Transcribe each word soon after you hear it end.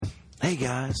Hey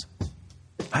guys,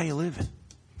 how you living?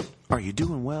 Are you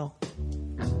doing well?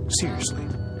 Seriously,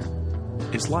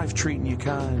 is life treating you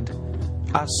kind?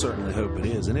 I certainly hope it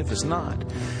is, and if it's not,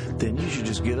 then you should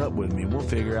just get up with me and we'll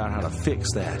figure out how to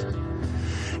fix that.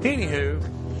 Anywho,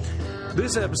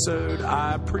 this episode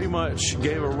I pretty much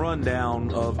gave a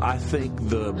rundown of, I'm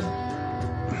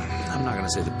not going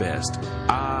to say the best,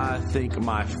 I think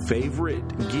my favorite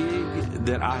gig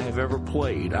that I have ever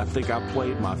played. I think I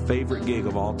played my favorite gig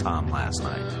of all time last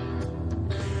night.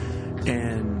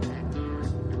 And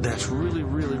that's really,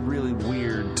 really, really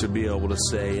weird to be able to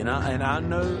say. And I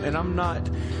know, and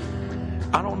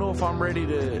I don't know if I'm ready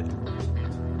to,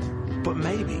 but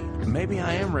maybe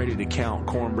I am ready to count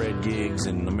Cornbread gigs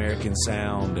and American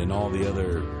Sound and all the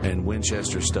other, and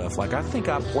Winchester stuff. Like, I think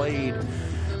I played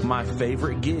my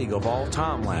favorite gig of all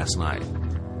time last night.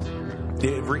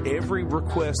 Every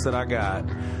request that I got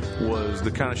was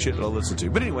the kind of shit that I listened to.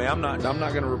 But anyway, I'm not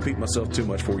going to repeat myself too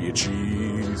much for you,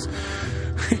 cheese.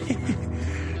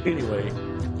 Anyway,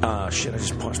 shit, I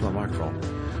just punched my microphone.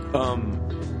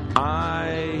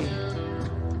 I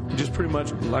just pretty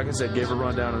much, like I said, gave a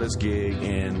rundown of this gig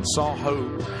and saw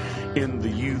hope in the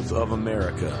youth of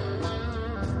America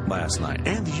last night,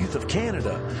 and the youth of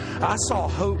Canada. I saw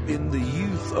hope in the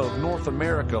youth of North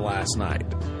America last night.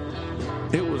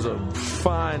 It was a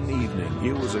fine evening.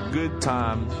 It was a good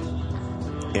time,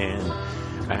 and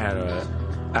I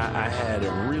had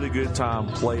a really good time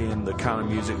playing the kind of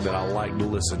music that I like to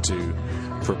listen to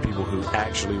for people who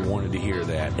actually wanted to hear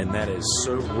that, and that is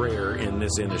so rare in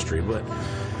this industry. But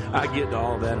I get to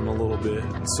all that in a little bit,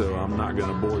 so I'm not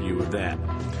going to bore you with that.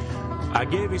 I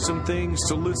gave you some things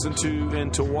to listen to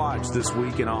and to watch this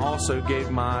week, and I also gave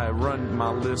my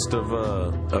list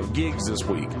of gigs this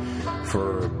week.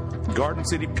 For Garden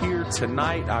City Pier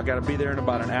tonight, I got to be there in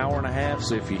about an hour and a half,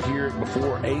 so if you hear it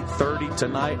before 8:30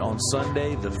 tonight on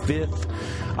Sunday the 5th,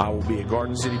 I will be at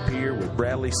Garden City Pier with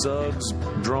Bradley Suggs,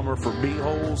 drummer for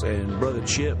Beatholes, and Brother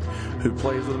Chip, who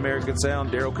plays with American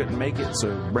Sound. Daryl couldn't make it,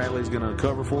 so Bradley's going to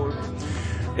cover for him,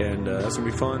 and that's going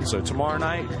to be fun. So tomorrow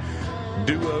night,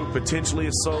 duo, potentially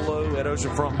a solo at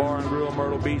Oceanfront Bar and Grill,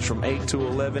 Myrtle Beach from 8 to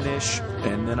 11-ish.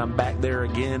 And then I'm back there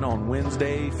again on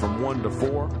Wednesday from 1 to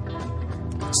 4,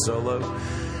 solo.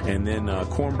 And then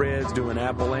Cornbread's doing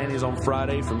Apple Annie's on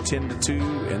Friday from 10 to 2.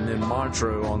 And then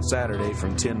Montreux on Saturday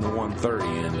from 10 to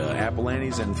 1:30. And Apple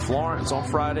Annie's in Florence on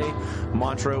Friday,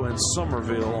 Montreux and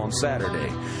Somerville on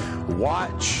Saturday.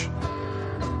 Watch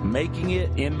Making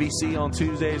It, NBC on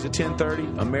Tuesdays at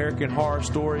 10:30, American Horror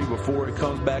Story before it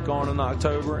comes back on in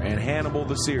October, and Hannibal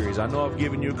the series. I know I've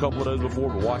given you a couple of those before,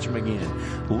 but watch them again.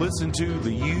 Listen to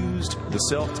The Used, the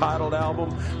self-titled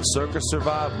album, Circus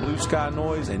Survive, Blue Sky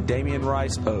Noise, and Damien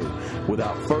Rice O.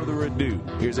 Without further ado,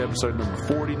 here's episode number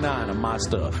 49 of my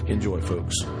stuff. Enjoy,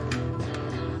 folks.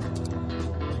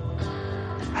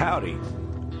 Howdy.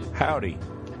 Howdy.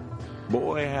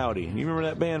 Boy Howdy. You remember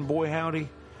that band, Boy Howdy?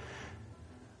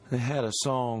 They had a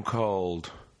song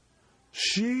called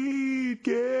She'd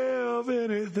Give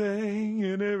Anything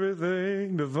and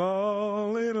Everything to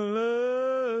Fall in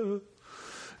Love.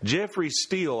 Jeffrey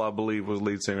Steele, I believe, was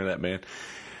lead singer of that band.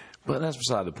 But that's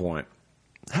beside the point.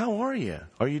 How are you?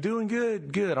 Are you doing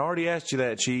good? Good. I already asked you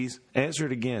that, Cheese. Answer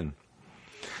it again.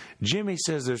 Jimmy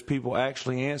says there's people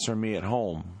actually answering me at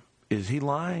home. Is he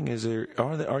lying?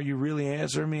 Are you really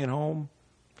answering me at home?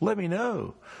 Let me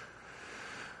know.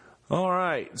 All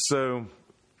right, so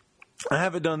I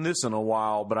haven't done this in a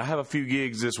while, but I have a few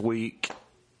gigs this week.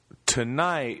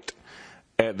 Tonight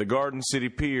at the Garden City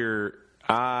Pier,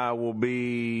 I will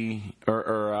be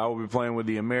playing with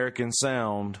the American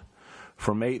Sound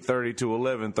from 8:30 to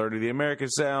 11:30. The American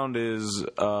Sound is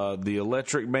the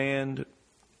electric band.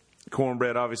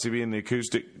 Cornbread obviously being the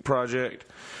acoustic project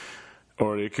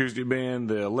or the acoustic band.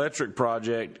 The electric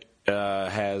project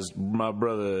has my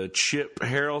brother Chip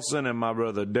Harrelson and my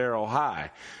brother Daryl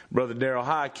High. Brother Daryl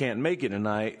High can't make it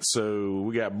tonight, so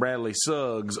we got Bradley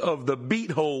Suggs of the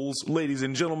Beatholes, ladies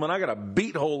and gentlemen. I got a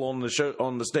Beathole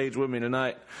on the stage with me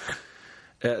tonight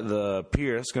at the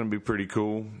pier. That's going to be pretty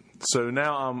cool. So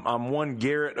now I'm one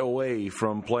Garrett away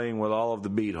from playing with all of the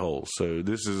Beatholes. So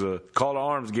this is a call to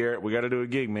arms, Garrett. We got to do a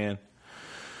gig, man.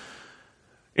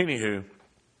 Anywho.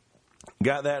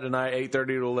 Got that tonight,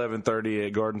 8:30 to 11:30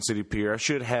 at Garden City Pier. I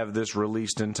should have this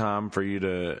released in time for you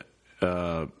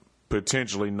to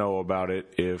potentially know about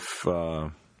it if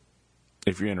you're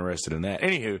interested in that.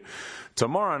 Anywho,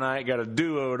 tomorrow night got a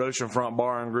duo at Oceanfront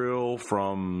Bar and Grill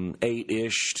from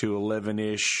 8-ish to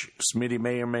 11-ish. Smitty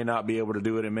may or may not be able to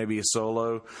do it. It may be a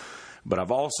solo. But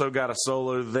I've also got a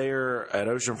solo there at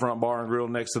Oceanfront Bar and Grill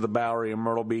next to the Bowery in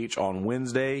Myrtle Beach on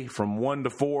Wednesday from 1 to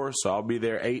 4. So I'll be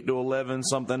there 8 to 11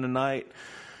 something tonight,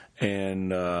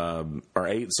 and or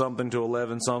 8 something to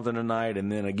 11 something tonight,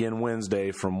 and then again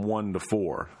Wednesday from 1 to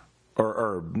 4.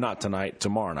 Or not tonight,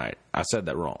 tomorrow night. I said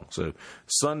that wrong. So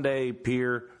Sunday,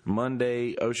 Pier,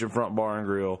 Monday, Oceanfront Bar and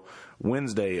Grill,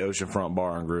 Wednesday, Oceanfront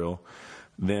Bar and Grill.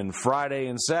 Then Friday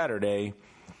and Saturday,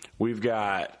 we've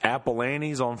got Apple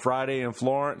Annie's on Friday in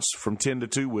Florence from 10 to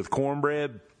 2 with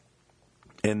cornbread.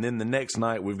 And then the next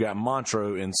night, we've got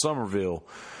Montreux in Somerville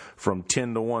from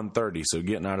 10 to 1:30. So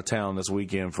getting out of town this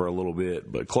weekend for a little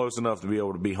bit, but close enough to be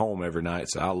able to be home every night.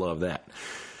 So I love that.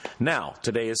 Now,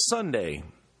 today is Sunday.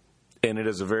 And it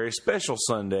is a very special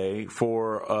Sunday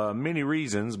for many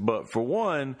reasons. But for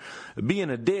one, being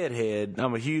a deadhead,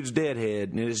 I'm a huge deadhead,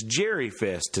 and it's Jerry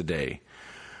Fest today.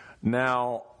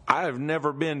 Now, I have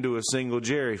never been to a single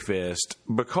Jerry Fest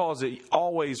because it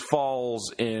always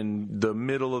falls in the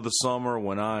middle of the summer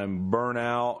when I'm burnt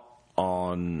out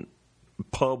on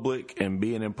public and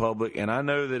being in public. And I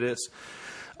know that it's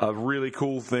a really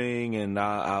cool thing, and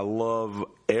I love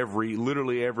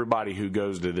literally everybody who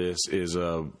goes to this is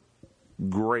a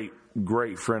great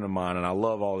friend of mine, and I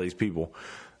love all these people.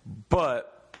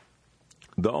 But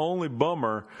the only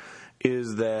bummer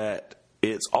is that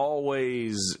it's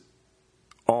always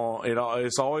on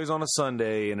a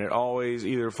Sunday, and it always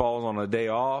either falls on a day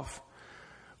off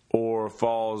or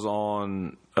falls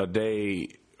on a day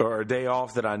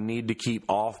off that I need to keep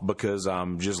off because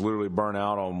I'm just literally burnt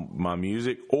out on my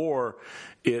music, or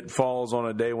it falls on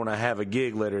a day when I have a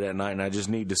gig later that night and I just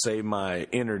need to save my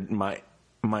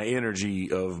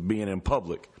energy of being in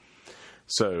public.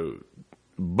 So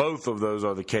both of those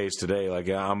are the case today. Like,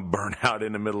 I'm burnt out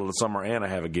in the middle of the summer and I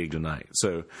have a gig tonight.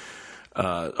 So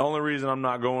only reason I'm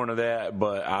not going to that,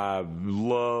 but I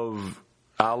love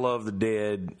the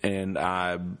Dead, and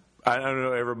I don't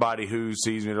know, everybody who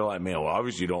sees me, they're like, man, well,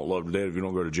 obviously you don't love the Dead if you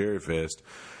don't go to Jerry Fest.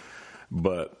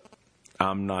 But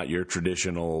I'm not your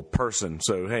traditional person.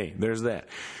 So hey, there's that.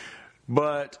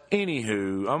 But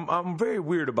anywho, I'm very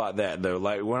weird about that though.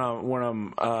 Like when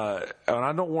I'm and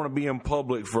I don't want to be in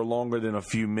public for longer than a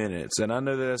few minutes. And I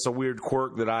know that that's a weird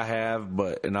quirk that I have,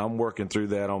 and I'm working through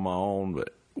that on my own.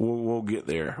 But we'll get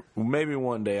there. Maybe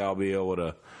one day I'll be able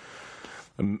to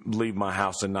leave my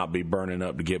house and not be burning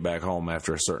up to get back home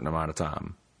after a certain amount of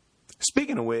time.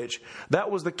 Speaking of which, that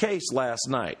was the case last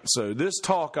night. So this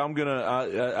talk,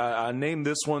 I named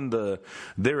this one the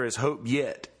 "There Is Hope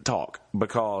Yet" talk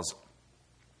because.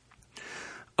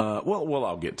 Well,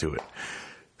 I'll get to it.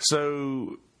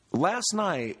 So last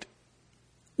night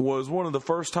was one of the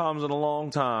first times in a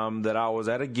long time that I was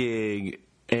at a gig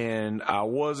and I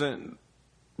wasn't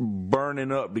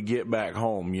burning up to get back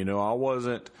home. You know, I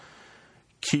wasn't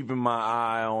keeping my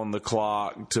eye on the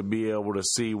clock to be able to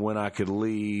see when I could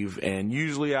leave. And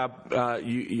usually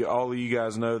all of you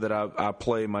guys know that I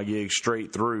play my gig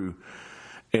straight through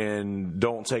and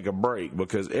don't take a break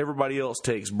because everybody else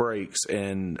takes breaks,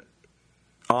 and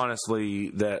honestly,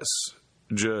 that's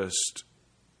just,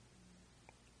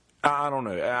 I don't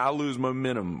know. I lose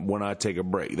momentum when I take a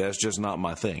break. That's just not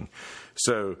my thing.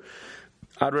 So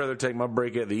I'd rather take my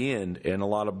break at the end, and a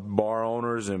lot of bar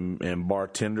owners and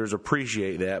bartenders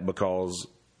appreciate that because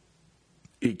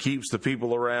it keeps the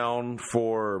people around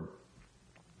for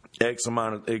X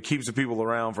amount of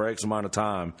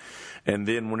time, and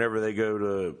then whenever they go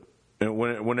to,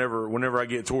 whenever I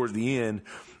get towards the end,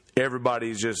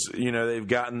 everybody's just, they've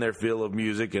gotten their fill of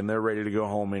music and they're ready to go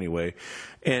home anyway.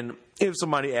 And if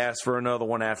somebody asks for another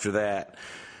one after that,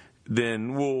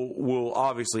 then we'll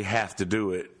obviously have to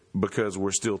do it because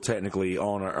we're still technically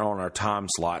on our time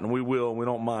slot, and we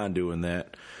don't mind doing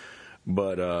that.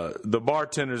 But the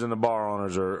bartenders and the bar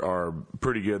owners are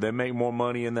pretty good. They make more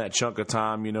money in that chunk of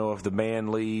time. If the band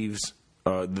leaves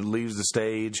the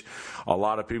stage, a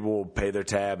lot of people will pay their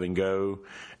tab and go.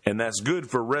 And that's good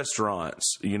for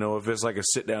restaurants. If it's like a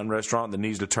sit-down restaurant that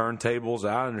needs the turntables,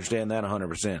 I understand that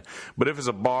 100%. But if it's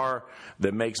a bar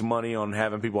that makes money on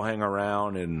having people hang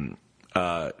around and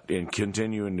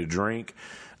continuing to drink,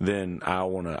 then I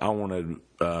want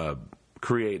to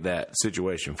create that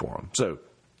situation for them. So,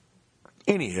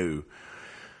 anywho,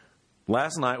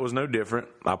 last night was no different.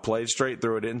 I played straight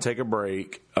through. I didn't take a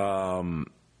break, and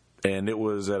it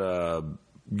was at a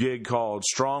gig called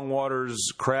Strong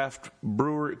Waters Craft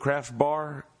Bar.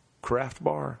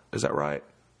 Is that right?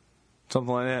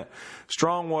 Something like that.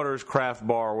 Strong Waters Craft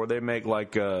Bar, where they make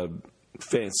like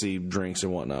fancy drinks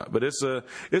and whatnot. But it's a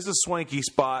swanky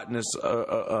spot, and it's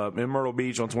in Myrtle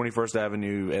Beach on 21st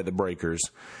Avenue at the Breakers.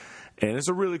 And it's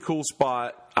a really cool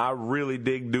spot. I really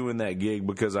dig doing that gig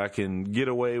because I can get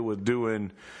away with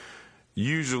doing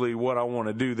usually what I want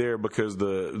to do there, because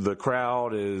the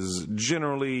crowd is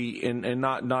generally, and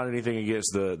not anything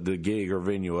against the gig or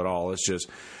venue at all. It's just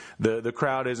the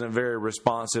crowd isn't very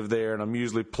responsive there, and I'm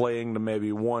usually playing to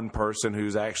maybe one person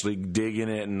who's actually digging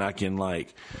it, and I can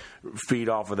like feed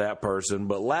off of that person.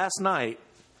 But last night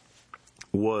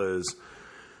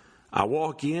I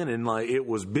walk in and like it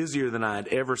was busier than I had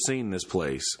ever seen this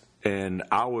place. And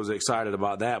I was excited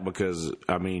about that because,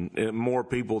 I mean, more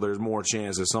people, there's more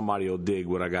chance that somebody will dig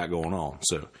what I got going on.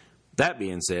 So, that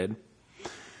being said,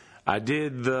 I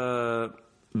did the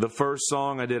first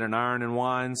song. I did an Iron and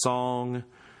Wine song.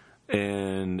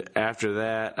 And after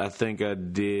that, I think I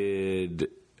did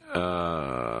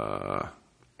some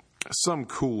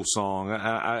cool song.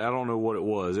 I don't know what it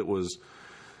was.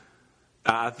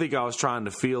 I think I was trying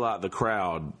to feel out the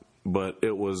crowd, but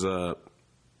it was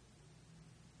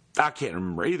I can't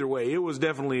remember. Either way, it was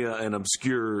definitely an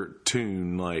obscure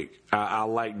tune. Like, I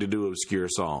like to do obscure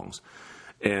songs.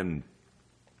 And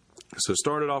so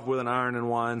started off with an Iron and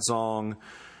Wine song.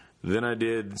 Then I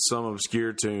did some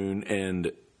obscure tune.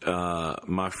 And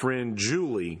my friend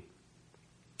Julie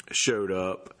showed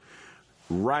up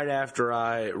right after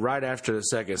the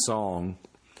second song.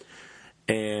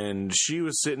 And she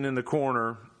was sitting in the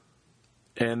corner.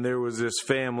 And there was this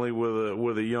family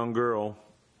with a young girl.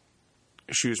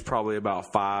 She was probably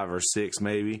about 5 or 6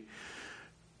 maybe,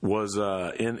 was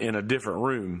in a different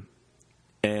room.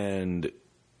 And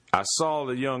I saw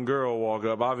the young girl walk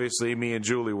up. Obviously, me and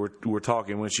Julie were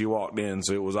talking when she walked in,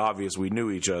 so it was obvious we knew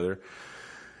each other.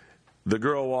 The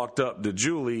girl walked up to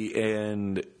Julie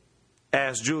and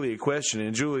asked Julie a question,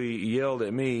 and Julie yelled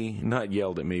at me, not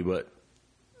yelled at me, but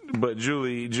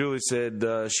Julie said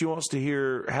she wants to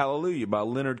hear Hallelujah by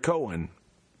Leonard Cohen.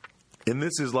 And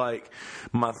this is like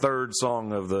my third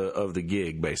song of the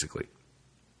gig, basically.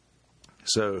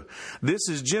 So this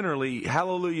is generally,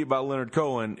 Hallelujah by Leonard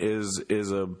Cohen is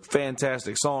a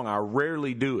fantastic song. I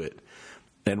rarely do it.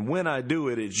 And when I do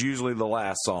it, it's usually the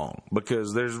last song,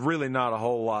 because there's really not a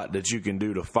whole lot that you can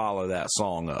do to follow that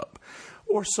song up.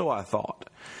 Or so I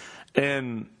thought.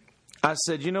 And I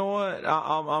said, you know what?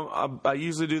 I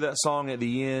usually do that song at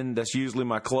the end. That's usually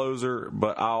my closer,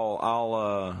 but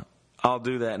I'll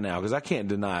do that now, because I can't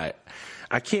deny it.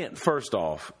 First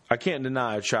off, I can't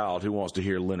deny a child who wants to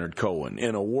hear Leonard Cohen.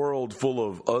 In a world full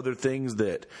of other things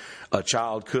that a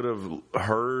child could have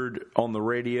heard on the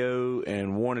radio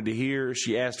and wanted to hear,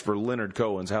 she asked for Leonard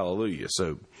Cohen's Hallelujah.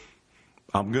 So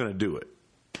I'm going to do it.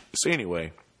 So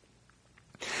anyway,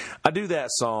 I do that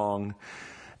song,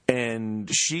 and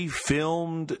she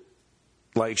filmed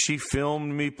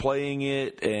me playing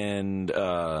it, and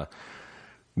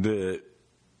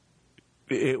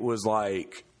it was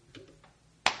like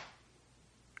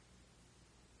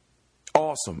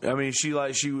awesome. I mean, she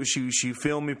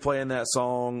filmed me playing that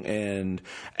song, and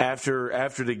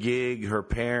after the gig, her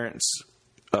parents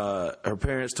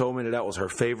told me that was her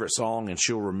favorite song, and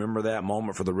she'll remember that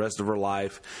moment for the rest of her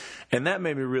life. And that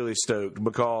made me really stoked,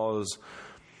 because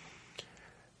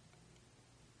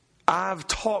I've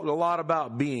talked a lot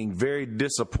about being very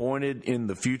disappointed in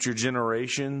the future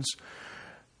generations.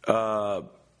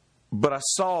 But I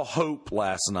saw hope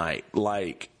last night.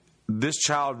 Like, this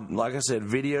child, like I said,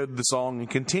 videoed the song and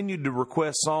continued to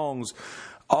request songs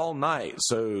all night.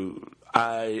 So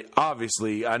I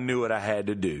knew what I had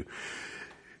to do.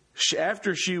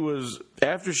 After she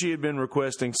had been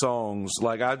requesting songs,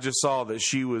 like, I just saw that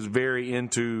she was very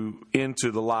into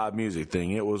the live music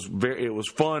thing. It was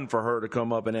fun for her to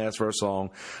come up and ask for a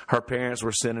song. Her parents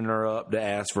were sending her up to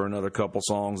ask for another couple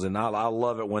songs, and I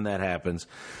love it when that happens.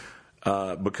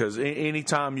 Because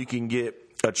anytime you can get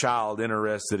a child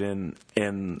interested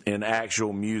in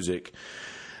actual music,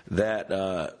 that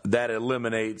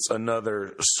eliminates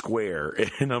another square.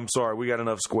 And I'm sorry, we got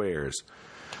enough squares.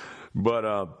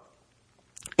 But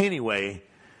anyway,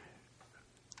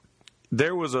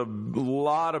 there was a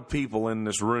lot of people in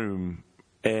this room,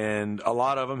 and a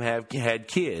lot of them had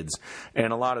kids,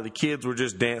 and a lot of the kids were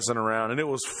just dancing around, and it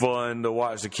was fun to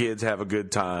watch the kids have a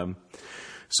good time.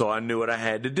 So I knew what I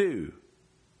had to do,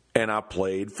 and I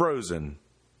played Frozen.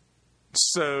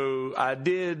 So I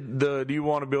did the Do You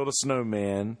Want to Build a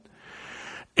Snowman?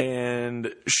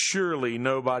 And surely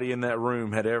nobody in that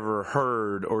room had ever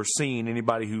heard or seen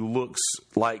anybody who looks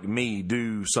like me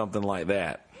do something like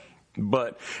that.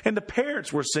 And the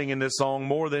parents were singing this song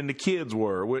more than the kids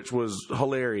were, which was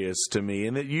hilarious to me,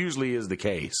 and it usually is the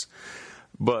case.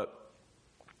 But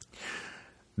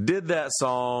did that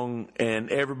song, and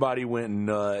everybody went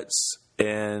nuts,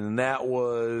 and that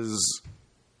was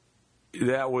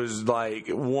that was like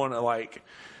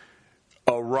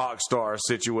a rock star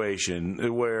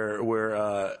situation where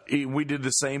we did the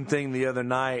same thing the other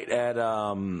night at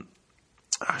where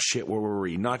were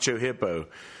we? Nacho Hippo.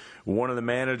 One of the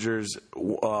managers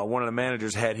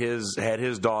had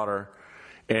his daughter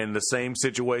in the same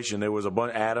situation. There was a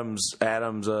bunch.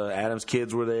 Adam's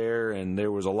kids were there, and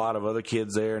there was a lot of other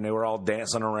kids there, and they were all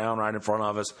dancing around right in front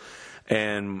of us.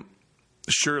 And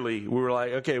surely we were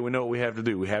like, okay, we know what we have to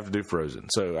do. We have to do Frozen.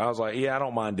 So I was like, yeah, I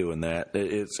don't mind doing that.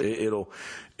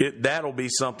 That'll be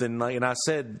something. Like, and I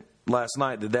said last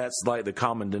night that's like the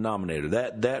common denominator.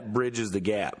 That bridges the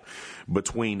gap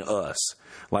between us,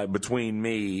 like between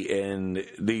me and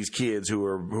these kids who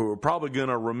are probably going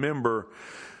to remember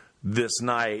this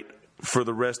night for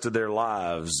the rest of their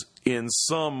lives in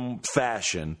some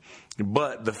fashion.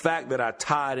 But the fact that I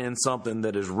tied in something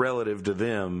that is relative to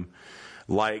them,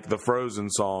 like the Frozen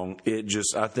song, it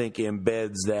just, I think,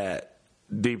 embeds that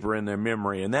deeper in their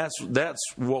memory. And that's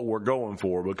what we're going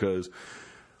for, because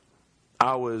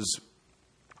I'm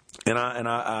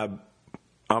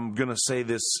going to say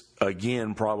this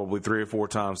again probably 3 or 4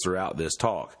 times throughout this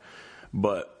talk,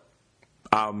 but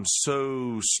I'm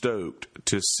so stoked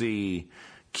to see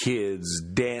kids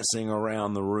dancing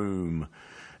around the room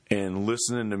and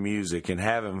listening to music and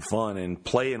having fun and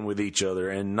playing with each other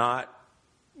and not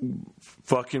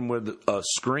fucking with a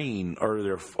screen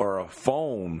or a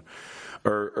phone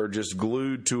or just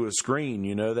glued to a screen.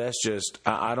 You know, that's just,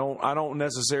 I don't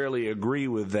necessarily agree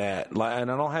with that. Like,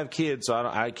 and I don't have kids, so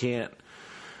I can't.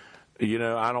 You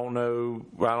know, I don't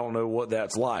know what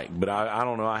that's like, but I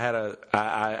don't know. I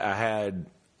had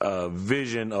a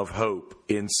vision of hope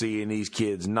in seeing these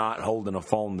kids not holding a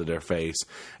phone to their face,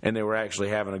 and they were actually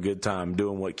having a good time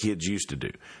doing what kids used to do.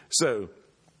 So,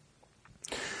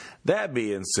 that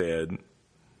being said,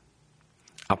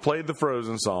 I played the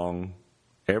Frozen song.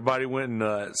 Everybody went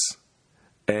nuts,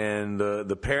 and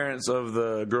the parents of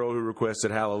the girl who requested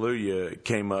Hallelujah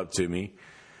came up to me.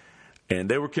 And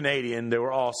they were Canadian. They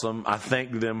were awesome. I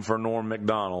thanked them for Norm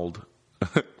Macdonald.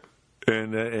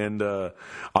 and I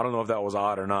don't know if that was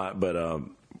odd or not, but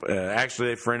actually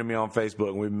they friended me on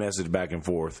Facebook and we messaged back and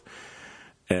forth.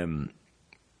 And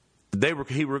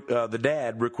the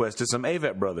dad requested some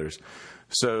Avett Brothers.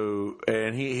 So,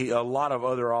 and he a lot of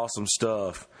other awesome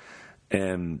stuff.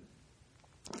 And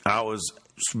I was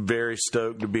very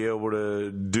stoked to be able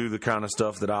to do the kind of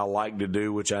stuff that I like to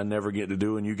do, which I never get to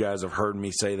do, and you guys have heard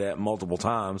me say that multiple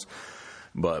times.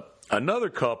 But another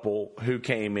couple who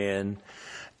came in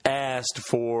asked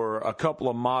for a couple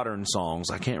of modern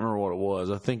songs. I can't remember what it was.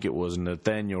 I think it was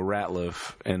Nathaniel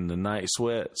Rateliff and the Night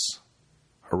Sweats,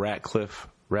 or Ratcliffe,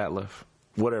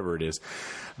 whatever it is,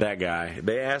 that guy.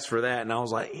 They asked for that, and I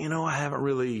was like, I haven't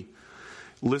really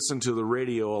listened to the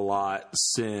radio a lot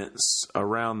since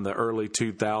around the early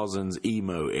 2000s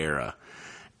emo era,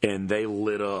 and they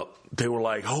lit up. They were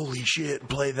like, holy shit,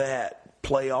 play that,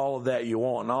 play all of that you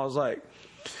want. And I was like,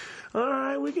 all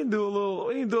right, we can do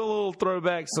a little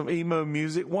throwback, some emo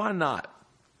music, why not?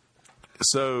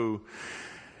 So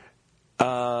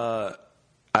I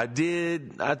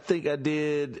think I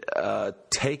did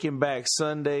Taking Back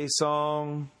Sunday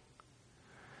song,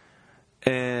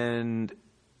 and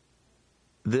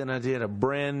then I did a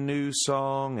Brand New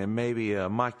song, and maybe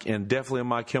definitely a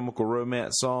My Chemical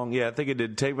Romance song. Yeah, I think I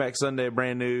did Take Back Sunday,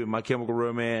 Brand New, My Chemical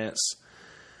Romance.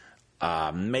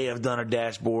 May have done a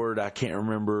Dashboard. I can't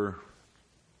remember.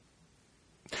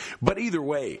 But either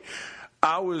way,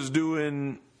 I was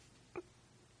doing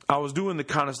the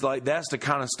kind of like that's the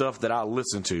kind of stuff that I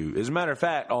listen to. As a matter of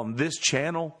fact, on this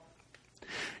channel,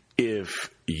 if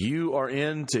you are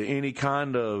into any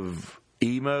kind of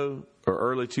emo or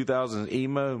early 2000s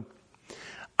emo,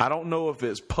 I don't know if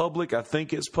it's public. I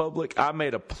think it's public. I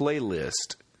made a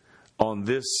playlist on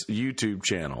this YouTube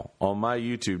channel, on my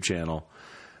YouTube channel,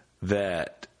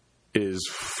 that is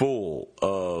full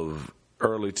of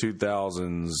early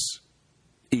 2000s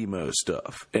emo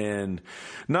stuff. And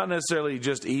not necessarily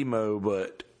just emo,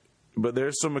 but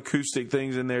there's some acoustic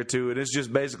things in there too. And it's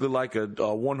just basically like a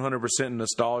 100%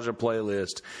 nostalgia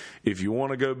playlist. If you want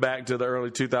to go back to the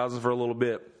early 2000s for a little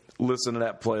bit, listen to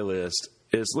that playlist.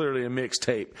 It's literally a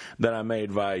mixtape that I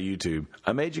made via YouTube.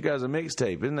 I made you guys a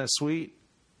mixtape. Isn't that sweet?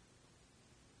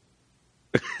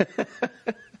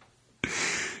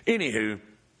 Anywho,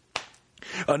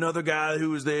 another guy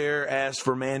who was there asked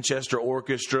for Manchester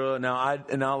Orchestra.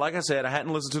 Now, like I said, I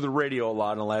hadn't listened to the radio a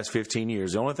lot in the last 15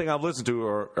 years. The only thing I've listened to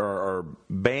are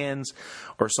bands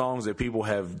or songs that people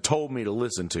have told me to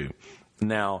listen to.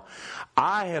 Now,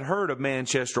 I had heard of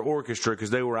Manchester Orchestra because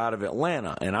they were out of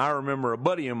Atlanta, and I remember a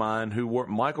buddy of mine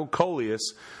Michael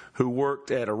Coleus, who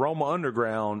worked at Aroma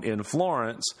Underground in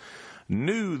Florence,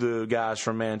 knew the guys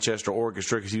from Manchester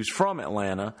Orchestra because he was from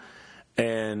Atlanta.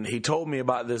 And he told me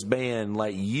about this band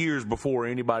like years before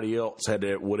anybody else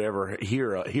would ever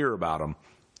hear about them.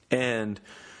 And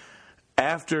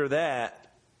after that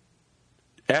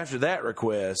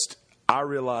request, I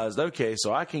realized, okay,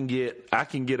 so I can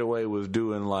get away with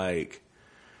doing like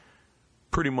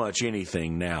pretty much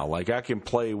anything now. Like I can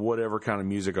play whatever kind of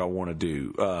music I want to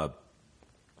do.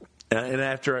 And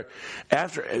after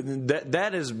that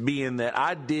is being that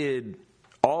I did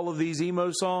all of these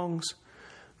emo songs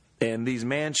and these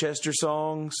Manchester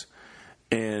songs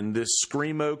and this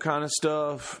screamo kind of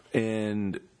stuff,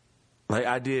 and like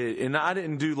I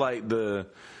didn't do like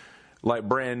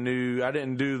brand new. I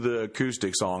didn't do the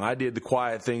acoustic song. I did the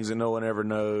quiet things that no one ever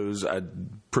knows.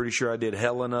 I'm pretty sure I did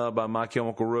Helena by My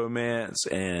Chemical Romance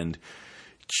and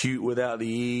Cute Without the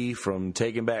E from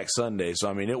Taking Back Sunday. So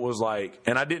I mean, it was like,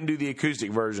 and I didn't do the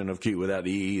acoustic version of Cute Without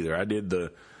the E either. I did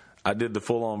the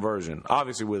full on version,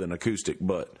 obviously with an acoustic,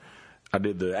 but I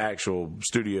did the actual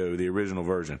studio, the original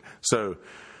version. So,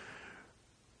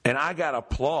 and I got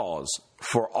applause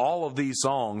for all of these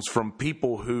songs from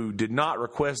people who did not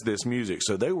request this music.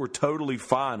 So they were totally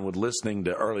fine with listening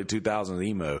to early 2000s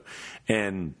emo.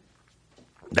 And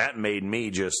that made me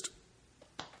just,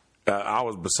 I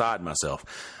was beside myself.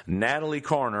 Natalie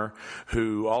Carner,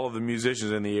 who all of the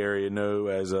musicians in the area know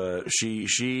as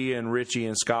she and Richie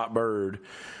and Scott Bird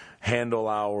handle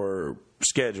our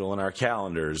schedule and our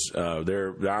calendars.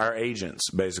 They're our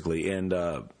agents, basically. And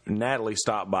Natalie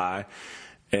stopped by,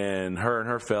 and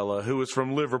her fella, who was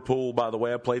from Liverpool, by the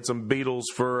way. I played some Beatles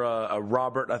for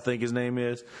Robert, I think his name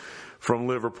is, from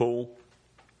Liverpool.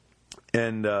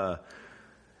 And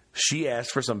she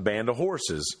asked for some Band of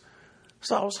Horses.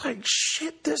 So I was like,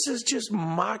 shit, this is just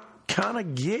my kind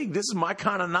of gig. This is my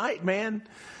kind of night, man.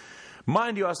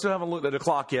 Mind you, I still haven't looked at the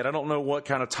clock yet. I don't know what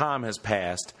kind of time has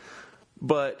passed.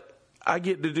 But I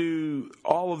get to do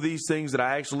all of these things that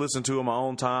I actually listen to in my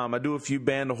own time. I do a few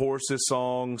Band of Horses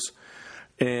songs,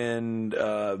 and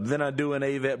then I do an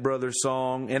Avett Brothers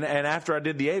song. And after I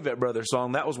did the Avett Brothers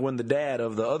song, that was when the dad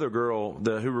of the other girl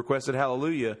who requested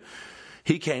Hallelujah,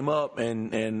 he came up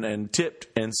and tipped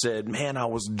and said, man, I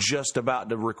was just about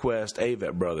to request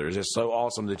Avett Brothers. It's so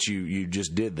awesome that you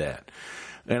just did that.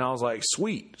 And I was like,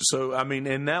 sweet. So, I mean,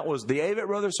 and that was, the Avett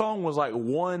Brothers song was like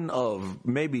one of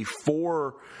maybe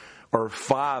 4 or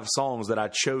 5 songs that I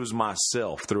chose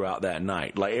myself throughout that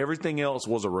night. Like everything else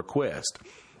was a request.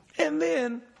 And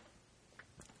then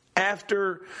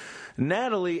after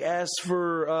Natalie asked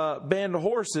for Band of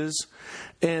Horses,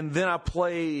 and then I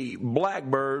play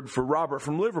Blackbird for Robert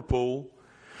from Liverpool,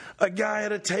 a guy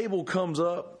at a table comes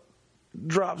up,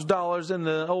 drops dollars in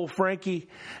the old Frankie,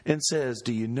 and says,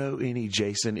 do you know any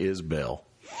Jason Isbell?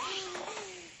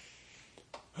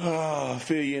 Oh, I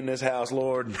feel you in this house,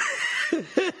 Lord.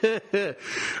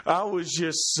 I was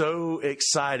just so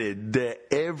excited that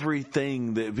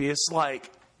everything that it's like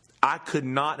I could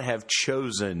not have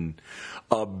chosen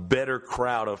a better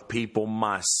crowd of people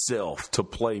myself to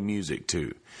play music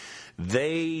to.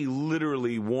 They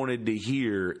literally wanted to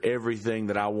hear everything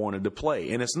that I wanted to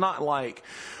play. And it's not like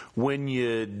when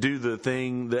you do the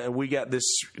thing that we got this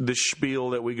spiel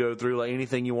that we go through, like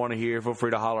anything you want to hear, feel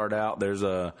free to holler it out. There's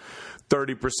a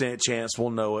 30% chance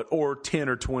we'll know it, or 10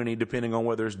 or 20, depending on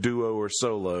whether it's duo or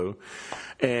solo.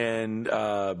 And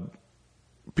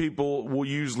people will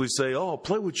usually say, oh,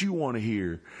 play what you want to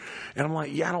hear. And I'm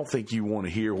like, yeah, I don't think you want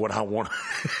to hear what I want.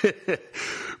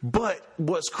 But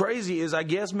what's crazy is I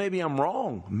guess maybe I'm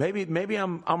wrong. Maybe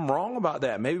I'm wrong about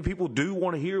that. Maybe people do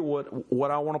want to hear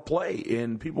what I want to play,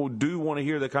 and people do want to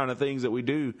hear the kind of things that we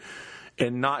do,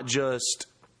 and not just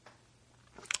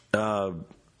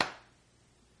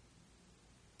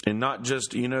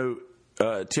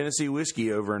Tennessee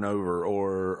whiskey over and over,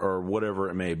 or whatever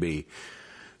it may be.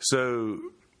 So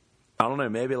I don't know,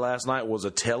 maybe last night was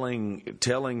a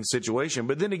telling situation.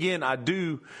 But then again, I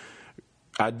do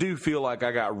feel like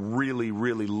I got really,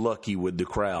 really lucky with the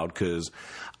crowd, because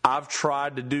I've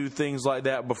tried to do things like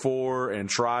that before and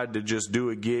tried to just do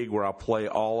a gig where I play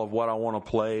all of what I want to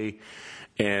play,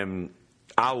 and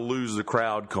I'll lose the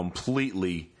crowd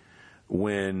completely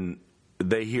when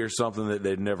they hear something that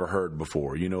they've never heard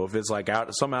before. You know, if it's like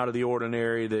some out of the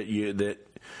ordinary that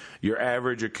your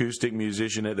average acoustic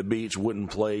musician at the beach wouldn't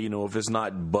play, you know, if it's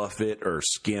not Buffett or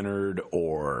Skinnerd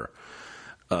or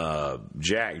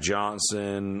Jack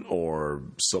Johnson or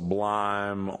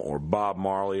Sublime or Bob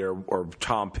Marley or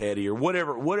Tom Petty or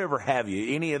whatever have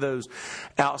you, any of those,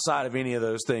 outside of any of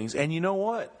those things. And you know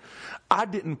what? I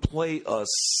didn't play a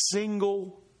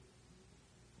single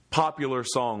popular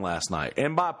song last night.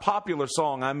 And by popular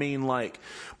song, I mean like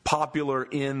popular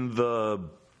in the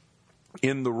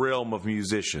realm of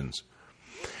musicians.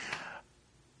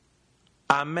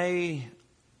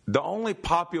 The only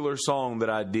popular song that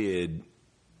I did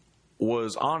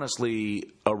was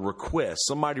honestly a request.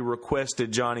 Somebody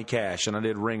requested Johnny Cash, and I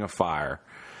did Ring of Fire.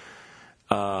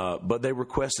 But they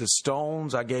requested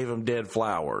Stones. I gave them Dead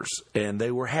Flowers, and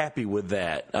they were happy with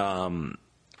that. The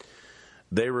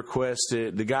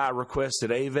guy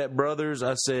requested Avett Brothers.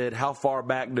 I said, how far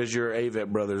back does your Avett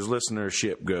Brothers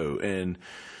listenership go? And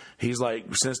he's like,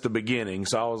 since the beginning.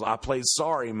 So I played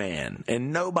Sorry Man,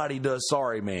 and nobody does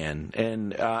Sorry Man.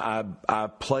 And I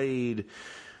played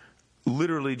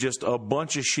literally just a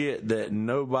bunch of shit that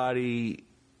nobody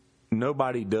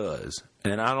does.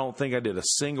 And I don't think I did a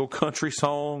single country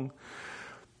song.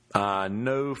 I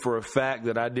know for a fact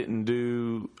that I didn't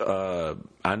do, I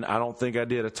don't think I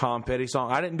did a Tom Petty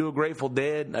song. I didn't do a Grateful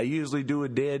Dead. I usually do a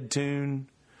Dead tune.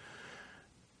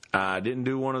 I didn't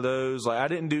do one of those. Like, I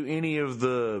didn't do any of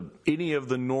the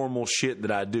normal shit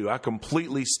that I do. I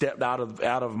completely stepped out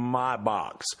of my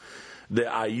box that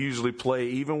I usually play,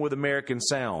 even with American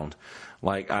Sound.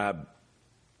 Like, I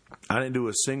didn't do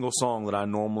a single song that I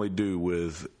normally do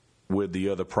with the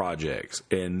other projects,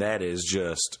 and that is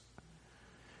just,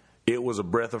 it was a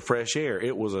breath of fresh air.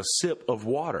 It was a sip of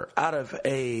water out of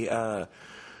a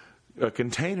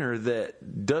container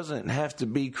that doesn't have to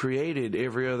be created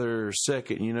every other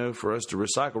second, for us to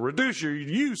recycle. Reduce your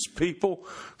use, people.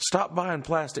 Stop buying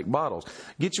plastic bottles.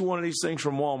 Get you one of these things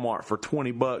from Walmart for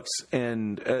 $20,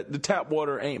 and the tap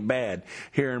water ain't bad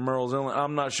here in Merle's Inlet.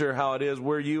 I'm not sure how it is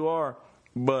where you are,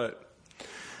 but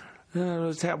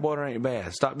the tap water ain't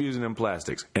bad. Stop using them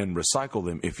plastics and recycle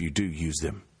them if you do use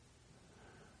them.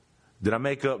 Did I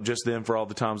make up just then for all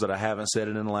the times that I haven't said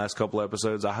it in the last couple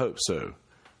episodes? I hope so.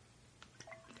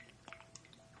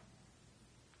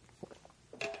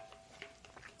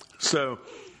 So,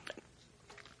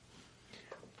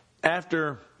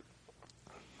 after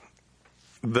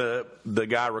the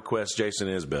guy requests Jason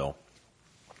Isbell,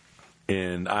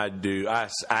 and I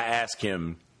ask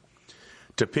him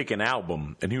to pick an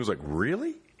album, and he was like,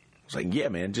 "Really?" I was like, "Yeah,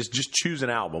 man, just choose an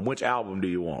album. Which album do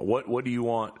you want? What do you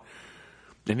want?"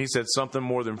 And he said, "Something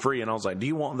More Than Free," and I was like, "Do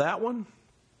you want that one?"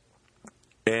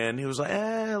 And he was like,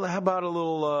 how about a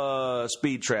little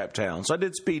Speed Trap Town? So I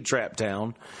did Speed Trap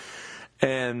Town,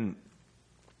 and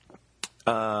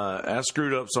I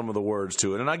screwed up some of the words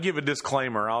to it. And I give a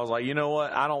disclaimer. I was like, you know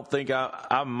what? I don't think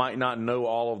I might not know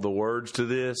all of the words to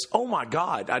this. Oh, my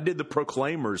God. I did the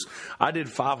Proclaimers. I did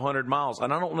 500 Miles,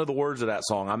 and I don't know the words of that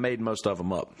song. I made most of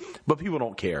them up. But people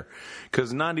don't care,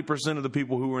 because 90% of the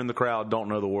people who were in the crowd don't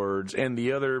know the words, and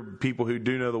the other people who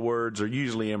do know the words are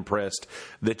usually impressed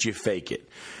that you fake it.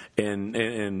 And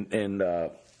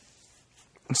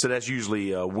so that's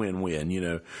usually a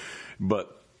win-win,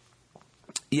 But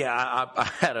yeah, I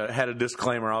had a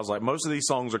disclaimer. I was like, most of these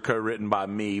songs are co-written by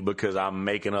me because I'm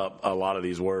making up a lot of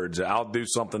these words. I'll do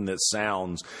something that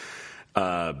sounds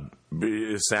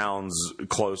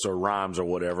close or rhymes or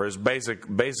whatever. It's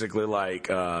basically like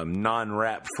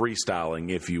non-rap freestyling,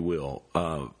 if you will.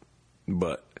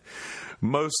 But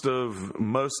most of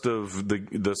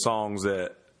the songs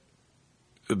that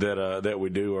we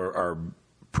do are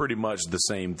pretty much the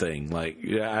same thing. Like,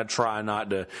 I try not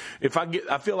to.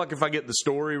 I feel like if I get the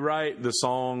story right, the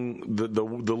song,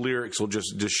 the lyrics will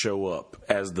just show up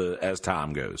as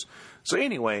time goes. So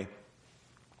anyway,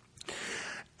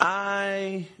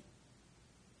 I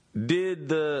did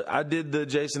the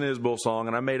Jason Isbell song,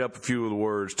 and I made up a few of the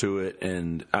words to it,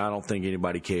 and I don't think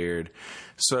anybody cared.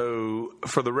 So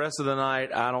for the rest of the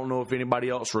night, I don't know if anybody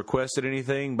else requested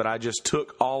anything, but I just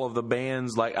took all of the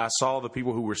bands. Like, I saw the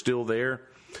people who were still there,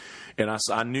 and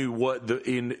I knew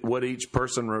what each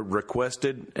person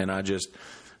requested, and I just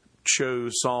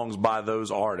chose songs by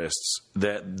those artists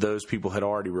that those people had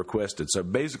already requested. So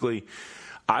basically,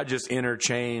 I just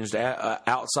interchanged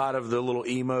outside of the little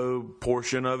emo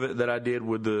portion of it that I did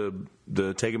with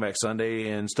the Taking Back Sunday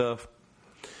and stuff.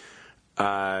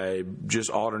 I just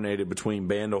alternated between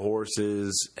Band of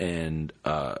Horses and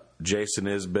Jason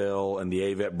Isbell and the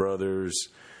Avett Brothers,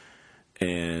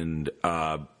 and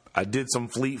I did some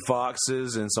Fleet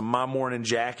Foxes and some My Morning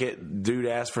Jacket. Dude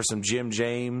asked for some Jim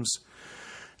James.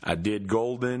 I did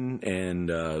Golden and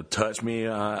Touch Me,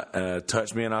 and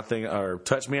I think, or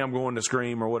Touch Me, I'm Going to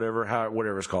Scream, or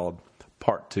whatever it's called,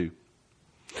 Part 2.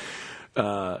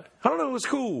 I don't know, it was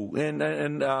cool, and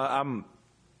I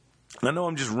know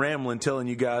I'm just rambling, telling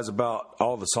you guys about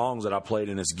all the songs that I played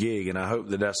in this gig, and I hope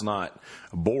that that's not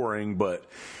boring, but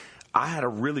I had a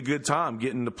really good time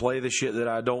getting to play the shit that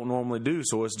I don't normally do.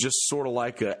 So it's just sort of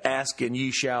like a ask and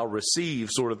ye shall receive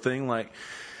sort of thing. Like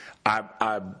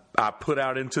I put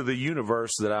out into the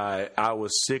universe that I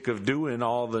was sick of doing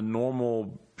all the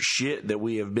normal shit that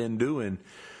we have been doing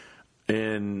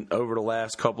over the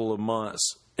last couple of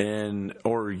months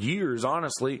or years,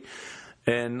 honestly.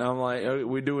 And I'm like,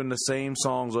 we're doing the same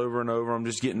songs over and over. I'm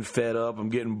just getting fed up. I'm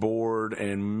getting bored.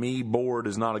 And me bored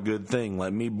is not a good thing.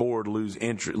 Like, me bored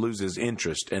loses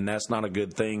interest. And that's not a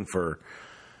good thing for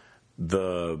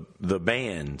the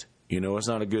band. You know, it's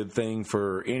not a good thing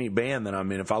for any band that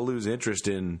I'm in. If I lose interest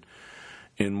in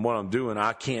what I'm doing,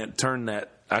 I can't turn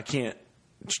that. I can't,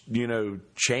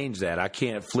 change that. I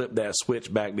can't flip that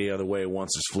switch back the other way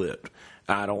once it's flipped.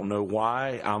 I don't know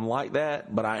why I'm like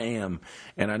that, but I am,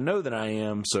 and I know that I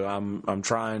am. So I'm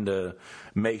trying to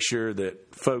make sure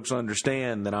that folks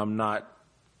understand that I'm not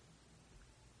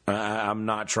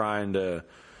trying to.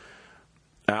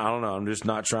 I don't know. I'm just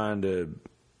not trying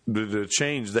to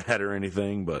change that or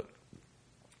anything, but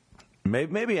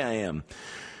maybe I am.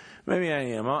 Maybe I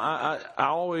am. I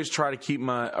always try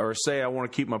to say I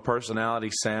want to keep my personality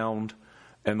sound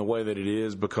and the way that it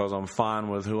is because I'm fine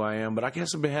with who I am. But I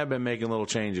guess I have been making little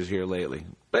changes here lately.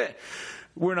 But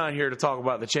we're not here to talk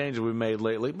about the changes we've made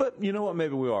lately. But you know what?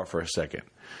 Maybe we are for a second.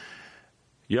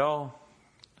 Y'all,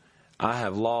 I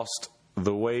have lost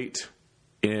the weight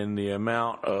in the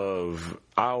amount of,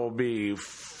 I will be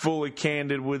fully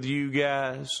candid with you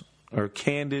guys. Or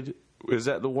candid, is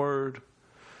that the word?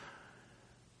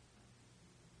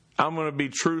 I'm going to be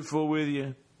truthful with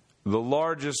you. The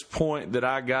largest point that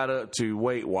I got up to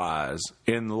weight-wise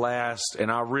and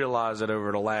I realized that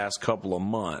over the last couple of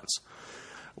months,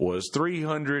 was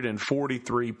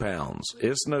 343 pounds.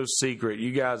 It's no secret.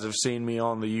 You guys have seen me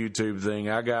on the YouTube thing.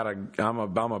 I'm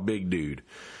a big dude.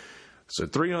 So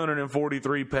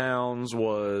 343 pounds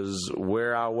was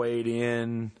where I weighed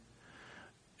in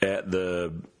at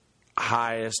the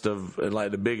highest of, like,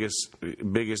 the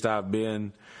biggest I've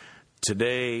been.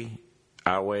 Today,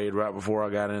 I weighed right before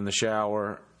I got in the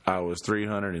shower. I was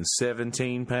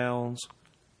 317 pounds.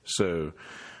 So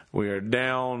we are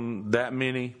down that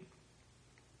many.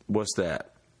 What's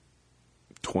that?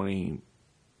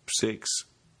 26.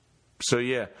 So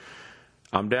yeah,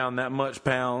 I'm down that much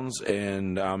pounds,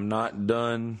 and I'm not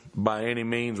done by any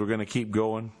means. We're going to keep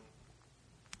going.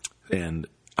 And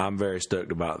I'm very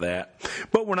stoked about that.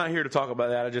 But we're not here to talk about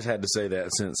that. I just had to say that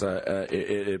since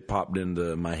it popped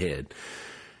into my head.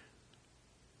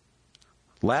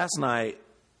 Last night,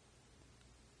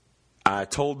 I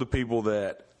told the people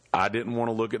that I didn't want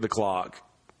to look at the clock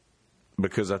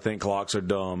because I think clocks are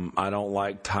dumb. I don't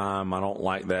like time. I don't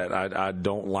like that. I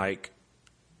don't like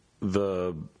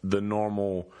the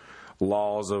normal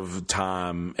laws of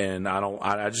time, and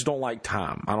I just don't like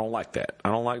time. I don't like that. I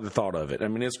don't like the thought of it. I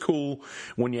mean, it's cool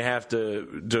when you have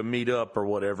to meet up or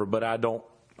whatever, but I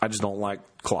just don't like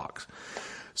clocks.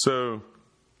 So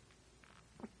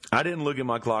I didn't look at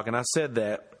my clock, and I said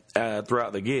that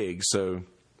throughout the gig. So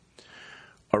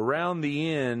around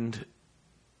the end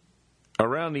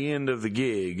of the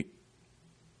gig,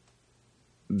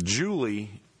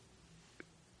 Julie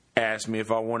asked me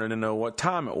if I wanted to know what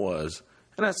time it was.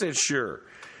 And I said, sure.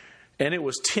 And it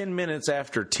was 10 minutes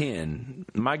after 10.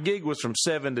 My gig was from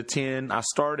 7 to 10. I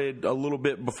started a little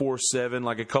bit before 7,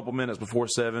 like a couple minutes before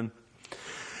 7.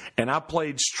 And I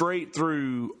played straight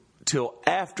through till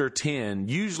after 10.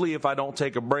 Usually if I don't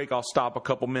take a break, I'll stop a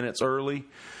couple minutes early.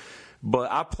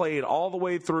 But I played all the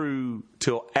way through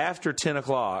till after 10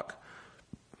 o'clock.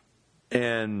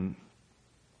 And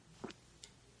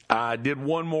I did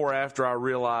one more after I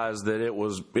realized that it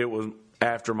was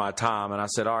after my time, and I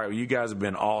said, all right, well, you guys have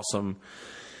been awesome.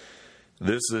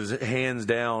 This is hands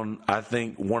down, I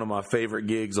think, one of my favorite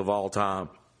gigs of all time.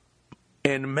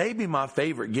 And maybe my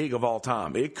favorite gig of all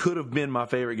time. It could have been my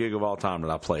favorite gig of all time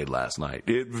that I played last night.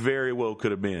 It very well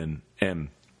could have been. And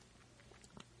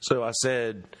so I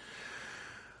said,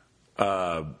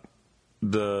 my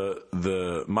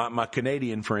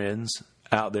Canadian friends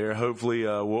out there, hopefully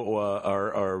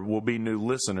will be new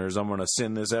listeners. I'm going to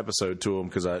send this episode to them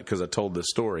because I told this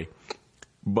story.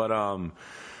 But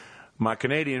my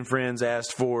Canadian friends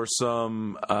asked for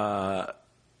some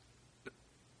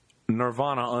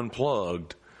Nirvana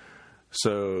Unplugged,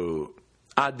 so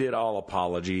I did all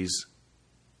apologies.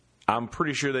 I'm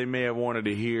pretty sure they may have wanted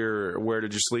to hear Where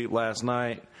Did You Sleep Last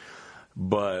Night,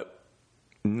 but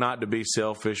not to be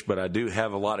selfish, but I do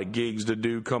have a lot of gigs to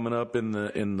do coming up in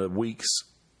the weeks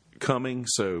coming,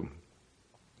 so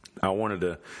I wanted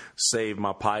to save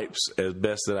my pipes as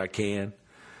best that I can.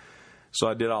 So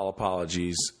I did all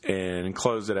apologies and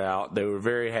closed it out. They were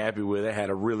very happy with it. Had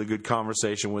a really good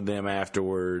conversation with them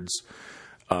afterwards.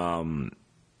 I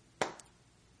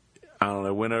don't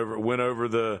know. Went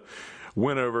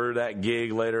over that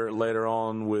gig later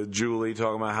on with Julie,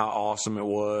 talking about how awesome it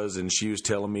was, and she was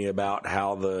telling me about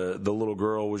how the little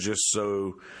girl was just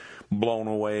so blown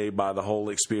away by the whole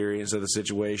experience of the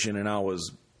situation, and I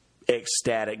was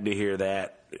ecstatic to hear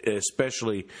that,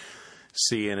 especially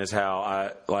seeing as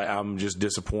how I'm just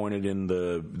disappointed in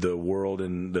the world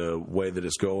and the way that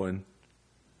it's going,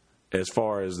 as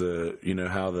far as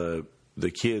how the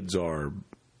kids are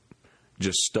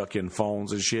just stuck in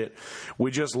phones and shit.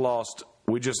 We just lost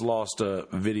a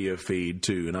video feed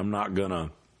too, and I'm not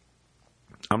gonna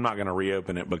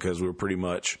reopen it because we're pretty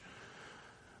much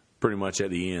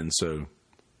at the end. So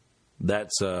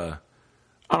that's I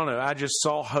don't know. I just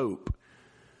saw hope.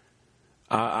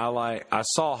 I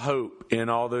saw hope in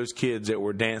all those kids that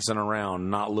were dancing around,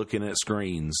 not looking at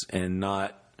screens and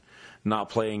not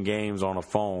playing games on a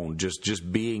phone,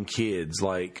 just being kids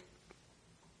like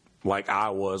I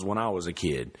was when I was a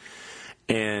kid.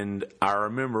 And I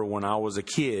remember when I was a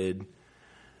kid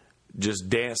just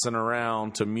dancing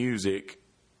around to music,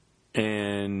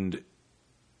 and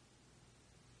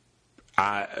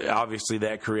obviously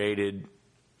that created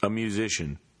a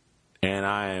musician, and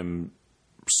I am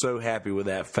so happy with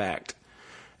that fact.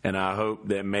 And I hope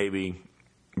that maybe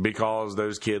because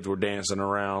those kids were dancing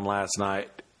around last night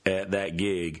at that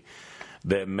gig,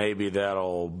 that maybe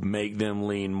that'll make them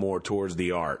lean more towards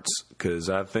the arts, because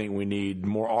I think we need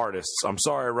more artists. I'm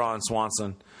sorry, Ron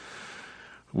Swanson.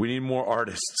 We need more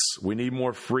artists. We need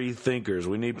more free thinkers.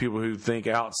 We need people who think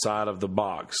outside of the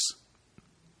box.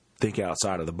 Think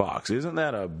outside of the box. Isn't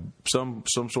that some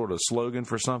sort of slogan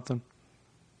for something?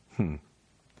 Who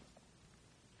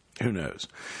knows?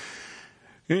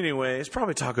 Anyway, it's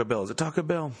probably Taco Bell. Is it Taco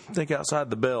Bell? Think outside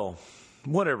the bell.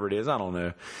 Whatever it is, I don't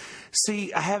know.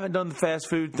 See, I haven't done the fast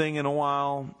food thing in a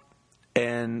while,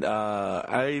 and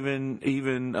I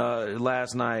even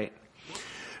last night,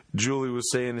 Julie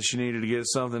was saying that she needed to get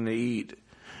something to eat,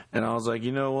 and I was like,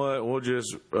 you know what? We'll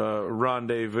just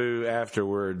rendezvous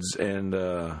afterwards, and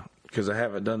because I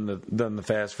haven't done the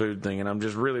fast food thing, and I'm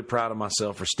just really proud of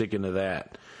myself for sticking to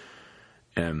that.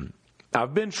 And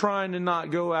I've been trying to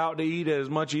not go out to eat as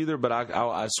much either, but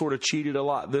I sort of cheated a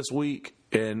lot this week.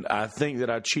 And I think that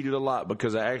I cheated a lot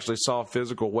because I actually saw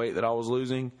physical weight that I was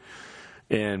losing.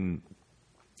 And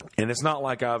it's not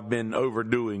like I've been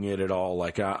overdoing it at all.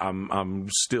 Like I'm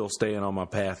still staying on my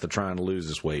path to trying to lose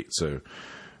this weight. So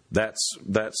that's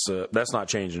not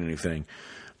changing anything.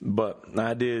 But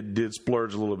I did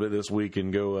splurge a little bit this week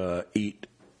and go eat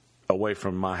away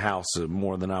from my house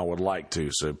more than I would like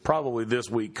to. So probably this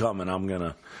week coming, I'm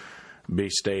gonna be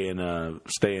staying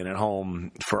at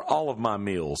home for all of my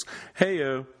meals.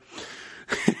 Heyo.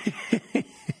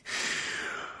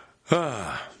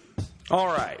 All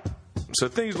right. So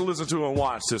things to listen to and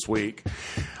watch this week.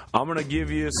 I'm going to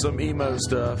give you some emo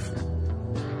stuff.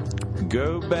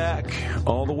 Go back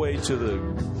all the way to the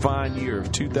fine year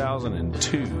of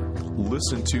 2002.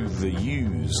 Listen to The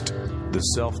Used, the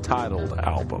self-titled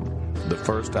album, the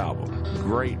first album.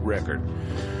 Great record.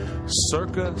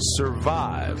 Circa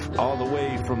Survive, all the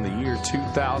way from the year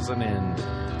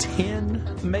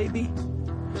 2010, maybe?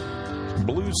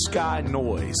 Blue Sky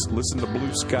Noise. Listen to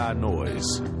Blue Sky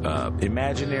Noise.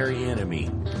 Imaginary Enemy.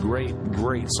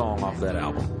 Great song off that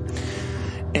album.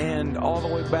 And all the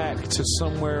way back to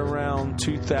somewhere around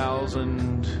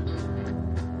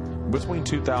 2000, between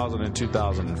 2000 and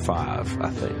 2005, I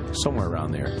think. Somewhere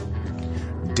around there.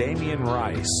 Damien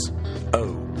Rice,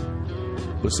 Oh.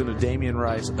 Listen to Damien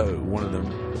Rice, Oh, one of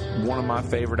my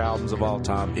favorite albums of all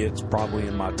time. It's probably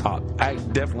in my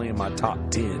definitely in my top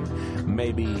 10.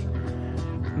 Maybe,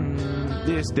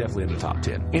 it's definitely in the top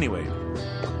 10. Anyway,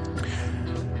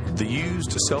 The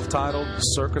Used, self-titled,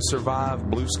 Circa Survive,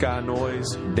 Blue Sky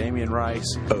Noise, Damien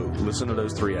Rice, Oh. Listen to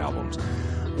those three albums.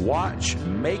 Watch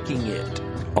Making It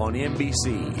on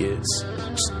NBC. It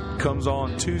comes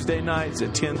on Tuesday nights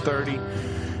at 10:30.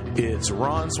 It's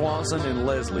Ron Swanson and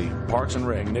Leslie, Parks and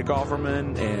Rec, Nick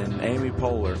Offerman and Amy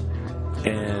Poehler,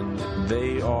 and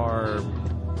they are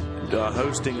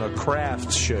hosting a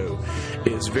crafts show.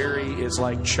 It's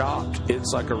like Chopped.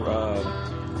 It's like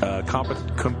a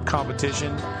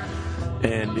competition,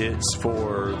 and it's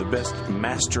for the best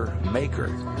master maker.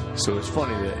 So it's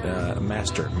funny that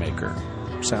master maker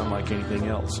sound like anything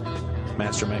else.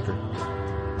 Master maker.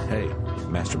 Hey,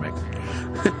 master maker.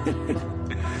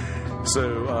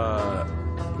 So,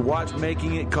 watch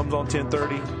Making It. Comes on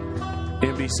 10:30,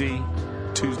 NBC,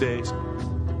 Tuesdays.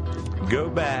 Go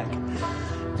back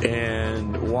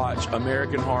and watch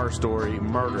American Horror Story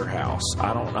Murder House.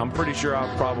 I'm pretty sure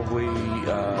I've probably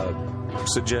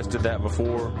suggested that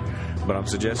before, but I'm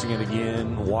suggesting it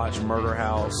again. Watch Murder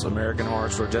House, American Horror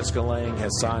Story. Jessica Lange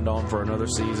has signed on for another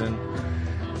season,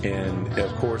 and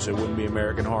of course it wouldn't be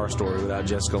American Horror Story without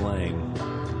Jessica Lange.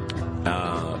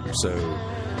 So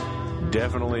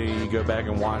definitely go back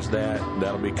and watch that.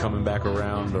 That'll be coming back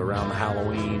around the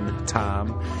Halloween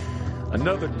time.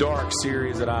 Another dark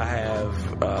series that I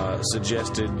have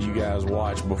suggested you guys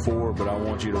watch before, but I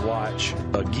want you to watch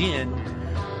again,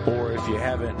 or if you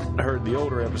haven't heard the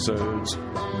older episodes,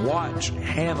 watch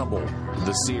Hannibal,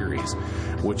 the series,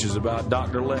 which is about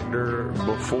Dr. Lecter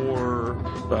before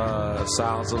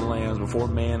Silence of the Lambs, before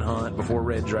Manhunt, before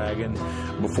Red Dragon,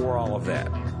 before all of that.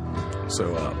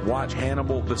 So watch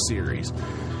Hannibal, the series.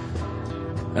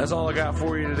 That's all I got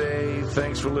for you today.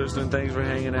 Thanks for listening. Thanks for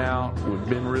hanging out. We've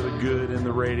been really good in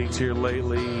the ratings here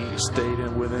lately. Stayed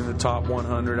within the top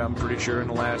 100, I'm pretty sure, in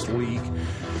the last week.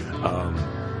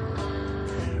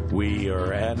 We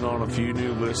are adding on a few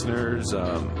new listeners.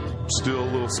 Still a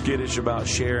little skittish about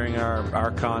sharing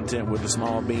our content with the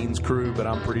Small Beans crew, but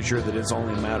I'm pretty sure that it's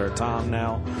only a matter of time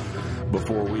now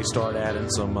before we start adding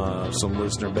some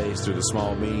listener base through the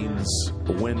Small Beans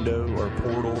window or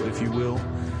portal, if you will.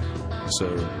 So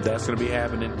that's going to be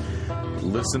happening.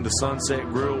 Listen to Sunset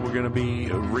Grill. We're going to be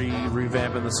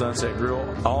revamping the Sunset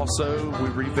Grill. Also, we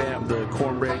revamped the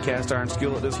Cornbread Cast Iron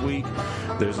Skillet this week.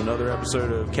 There's another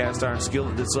episode of Cast Iron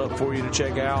Skillet that's up for you to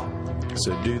check out.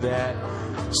 So do that.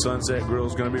 Sunset Grill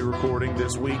is going to be recording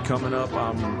this week coming up.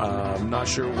 I'm not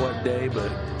sure what day, but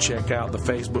check out the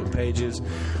Facebook pages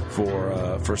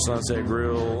for Sunset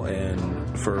Grill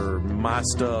and for my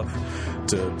stuff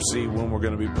to see when we're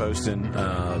going to be posting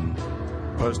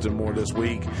more this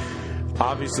week.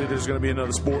 Obviously, there's going to be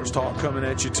another sports talk coming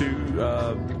at you too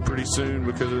pretty soon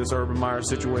because of this Urban Meyer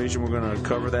situation. We're going to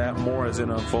cover that more as it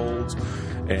unfolds,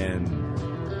 and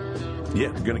yeah,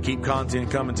 we're going to keep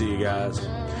content coming to you guys.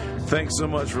 Thanks so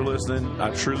much for listening.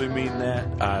 I truly mean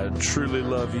that. I truly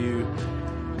love you.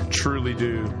 Truly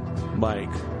do. Like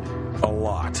a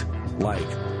lot.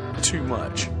 Like too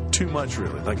much. Too much,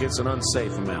 really. Like it's an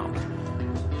unsafe amount.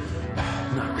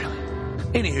 Not really.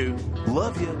 Anywho,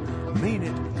 love you. Mean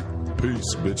it.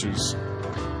 Peace, bitches.